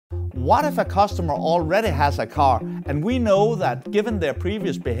What if a customer already has a car and we know that given their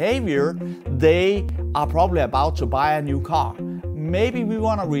previous behavior, they are probably about to buy a new car? Maybe we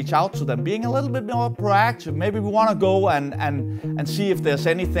want to reach out to them, being a little bit more proactive. Maybe we want to go and see if there's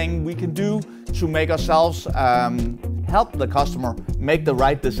anything we can do to make ourselves help the customer make the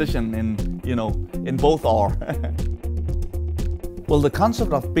right decision in both or. Well, the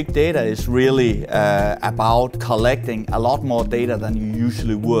concept of big data is really about collecting a lot more data than you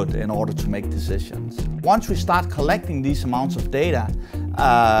usually would in order to make decisions. Once we start collecting these amounts of data,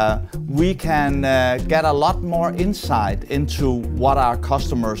 we can get a lot more insight into what our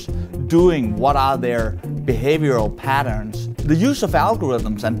customers doing, what are their behavioral patterns. The use of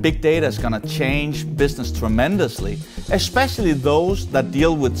algorithms and big data is going to change business tremendously, especially those that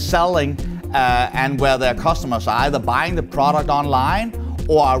deal with selling and where their customers are either buying the product online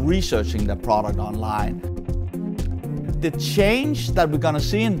or are researching the product online. The change that we're going to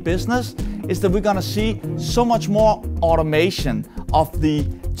see in business is that we're going to see so much more automation of the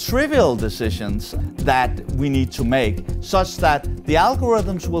trivial decisions that we need to make, such that the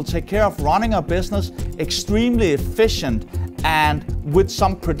algorithms will take care of running our business extremely efficient and with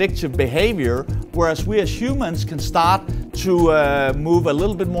some predictive behavior, whereas we as humans can start to move a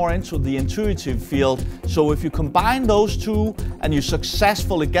little bit more into the intuitive field. So if you combine those two and you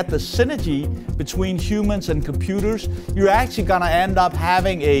successfully get the synergy between humans and computers, you're actually going to end up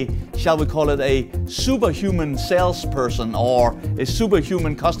having a, shall we call it, a superhuman salesperson or a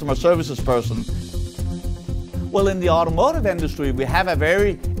superhuman customer services person. Well, in the automotive industry, we have a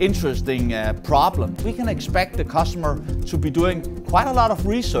very interesting problem. We can expect the customer to be doing quite a lot of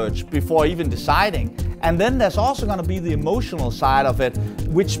research before even deciding. And then there's also going to be the emotional side of it.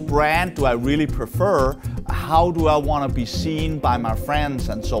 Which brand do I really prefer? How do I want to be seen by my friends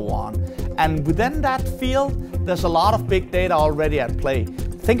and so on? And within that field, there's a lot of big data already at play.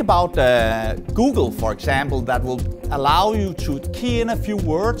 Think about Google, for example, that will allow you to key in a few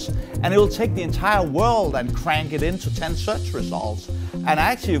words and it will take the entire world and crank it into 10 search results. And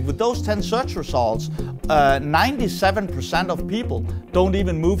actually, with those 10 search results, 97% of people don't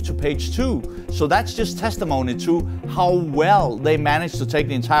even move to page 2. So that's just testimony to how well they managed to take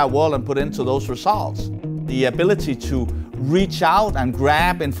the entire world and put into those results. The ability to reach out and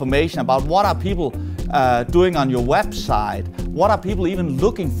grab information about what are people doing on your website, what are people even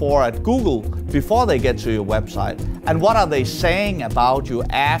looking for at Google before they get to your website, and what are they saying about you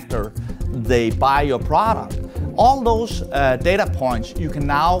after they buy your product. All those data points you can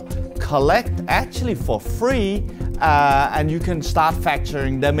now collect actually for free, and you can start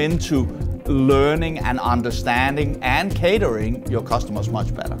factoring them into learning and understanding and catering your customers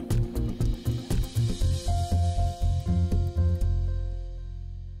much better.